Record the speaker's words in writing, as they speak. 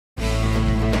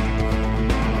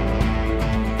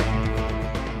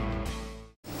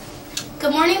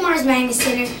Good morning, Mars Magnet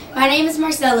Center. My name is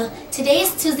Marcella. Today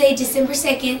is Tuesday, December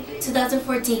 2nd,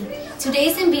 2014. Today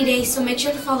is in B-Day, so make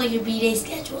sure to follow your B-Day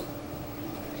schedule.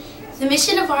 The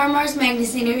mission of our Mars Magnet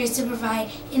Center is to provide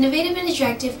innovative and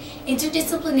attractive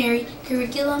interdisciplinary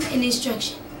curriculum and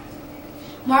instruction.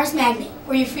 Mars Magnet,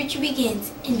 where your future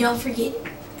begins, and don't forget,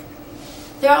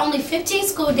 there are only 15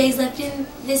 school days left in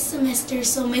this semester,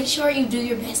 so make sure you do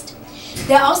your best.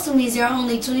 That also means there are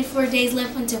only 24 days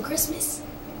left until Christmas.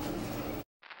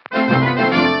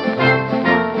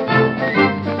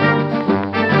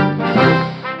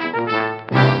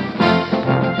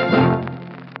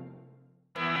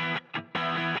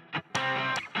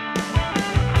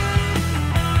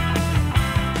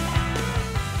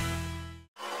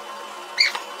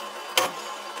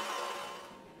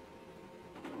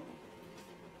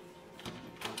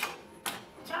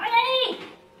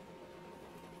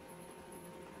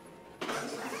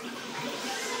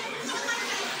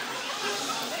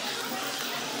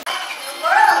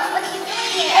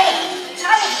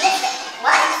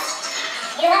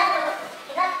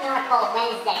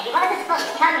 Wednesday. He wasn't supposed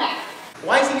to come yet.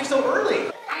 Why is he here so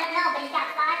early? I don't know, but he's got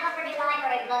 5 overdue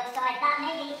library books, so I thought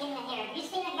maybe he came in here. Have you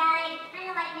seen a guy kind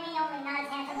of like me, only not as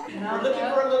handsome? We're looking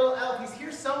for a little elf. He's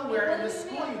here somewhere in the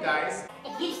school, you guys.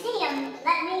 If you see him,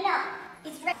 let me know.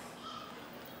 He's ready.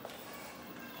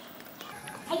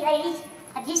 Hey ladies,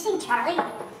 have you seen Charlie?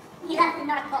 He left the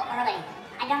North Pole early.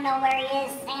 I don't know where he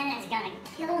is. Santa's gonna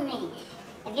kill me.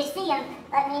 If you see him,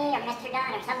 let me or Mr.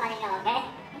 Dunn or somebody know, okay?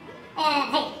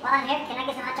 And hey, while I'm here, can I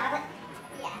get some hot chocolate?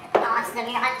 Yeah. Awesome,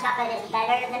 your hot chocolate is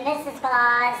better than Mrs.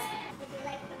 Claus. Would you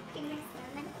like whipped cream or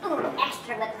cinnamon? Ooh,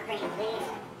 extra whipped cream, please.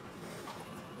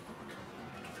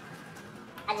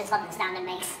 I just love the sound it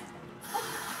makes.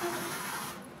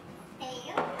 There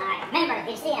you go. Alright, remember, if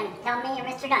you see him, tell me or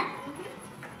Mr. Dunn.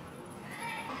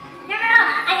 No,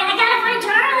 I gotta find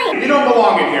Charlie! You don't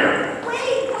belong in here.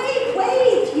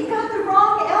 Wait! You got the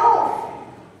wrong elf!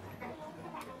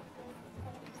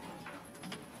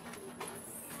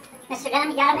 Mr.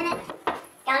 Dunn, you got a minute?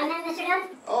 Got a minute, Mr. Dunn?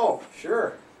 Oh,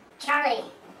 sure. Charlie,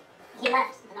 he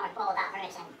left the North Pole without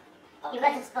permission. He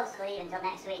wasn't supposed to leave until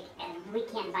next week, and we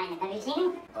can't find him. Have you seen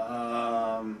him?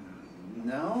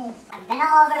 No. I've been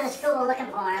all over the school looking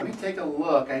for Let him. me take a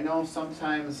look. I know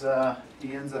sometimes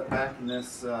he ends up back in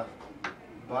this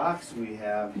box we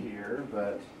have here,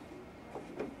 but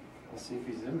let's see if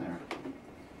he's in there.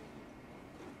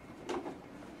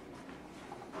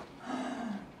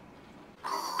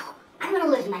 I'm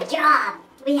gonna lose my job.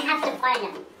 We have to find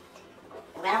him.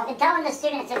 Well, I'm telling the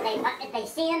students if they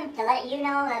see him, to let you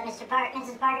know that Mrs.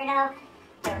 Parker know,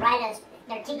 to write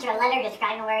their teacher a letter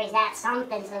describing where he's at,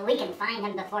 something, so we can find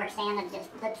him before Santa just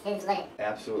flips his lid.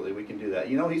 Absolutely, we can do that.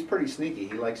 You know, he's pretty sneaky.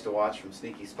 He likes to watch from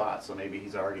sneaky spots, so maybe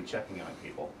he's already checking on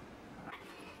people.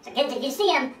 So kids, if you see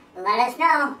him, let us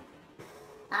know.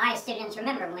 Alright students,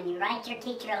 remember, when you write your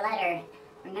teacher a letter,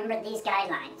 remember these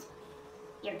guidelines.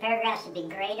 Your paragraph should be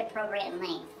grade appropriate in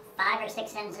length. 5 or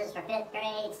 6 sentences for 5th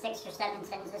grade, 6 or 7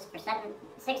 sentences for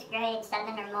 6th grade,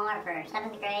 7 or more for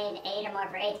 7th grade, 8 or more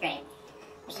for 8th grade.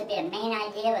 There should be a main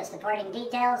idea with supporting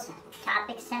details,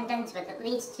 topic sentence with at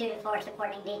least 2 to 4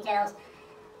 supporting details,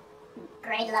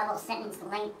 grade level sentence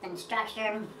length and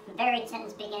structure, varied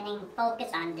sentence beginning, focus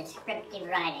on descriptive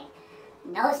writing.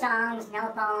 No songs,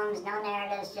 no poems, no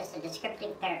narratives, just a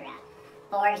descriptive paragraph.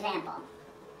 For example,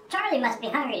 Charlie must be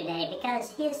hungry today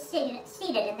because he is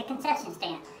seated in the concession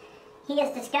stand. He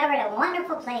has discovered a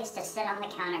wonderful place to sit on the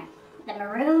counter. The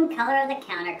maroon color of the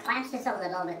counter clashes a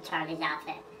little with Charlie's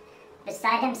outfit.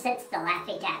 Beside him sits the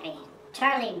Laffy Taffy.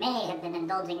 Charlie may have been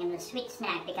indulging in the sweet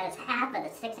snack because half of the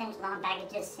 6-inch long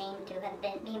packages seem to have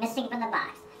been missing from the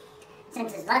box.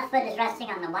 Since his left foot is resting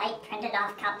on the white printed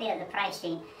off copy of the price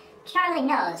sheet, Charlie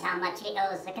knows how much he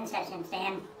owes the concession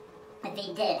stand if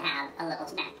he did have a little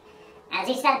snack. As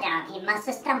he sat down, he must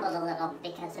have stumbled a little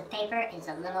because the paper is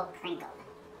a little crinkled.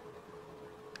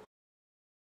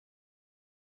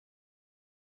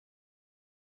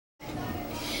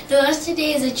 The lunch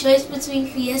today is a choice between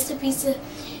Fiesta Pizza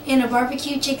and a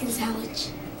barbecue chicken sandwich.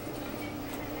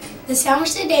 The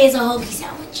sandwich today is a hoagie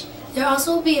sandwich. There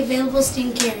also will be available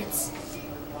steamed carrots.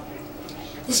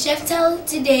 The chef salad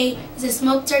today is a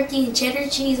smoked turkey and cheddar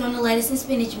cheese on a lettuce and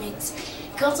spinach mix.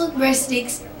 It comes with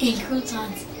breadsticks and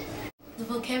croutons. The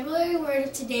vocabulary word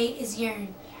of today is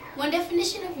yearn. One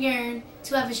definition of yearn,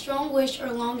 to have a strong wish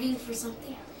or longing for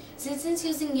something. Sentence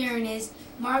using yearn is,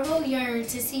 Margot yearned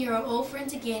to see her old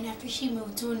friends again after she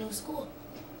moved to a new school.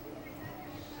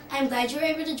 I'm glad you were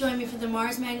able to join me for the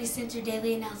Mars Magnet Center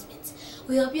daily announcements.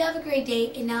 We hope you have a great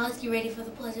day, and now let's get ready for the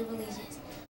Pledge of Allegiance.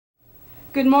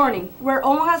 Good morning. We're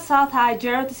Omaha South High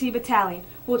Gerald C. Battalion.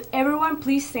 Would everyone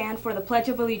please stand for the Pledge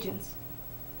of Allegiance?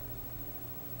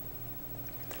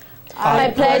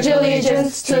 I pledge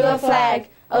allegiance to the flag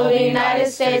of the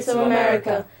United States of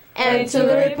America and to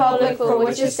the republic for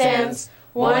which it stands,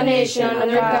 one nation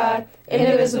under God,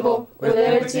 indivisible, with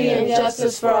liberty and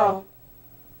justice for all.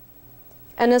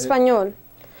 En español.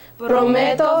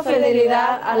 Prometo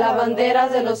fidelidad a la bandera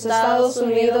de los Estados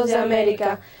Unidos de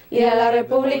América y a la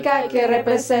república que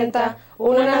representa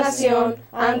una nación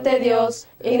ante Dios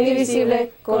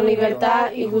indivisible con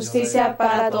libertad y justicia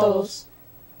para todos.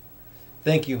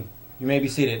 Thank you. You may be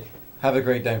seated. Have a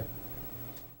great day.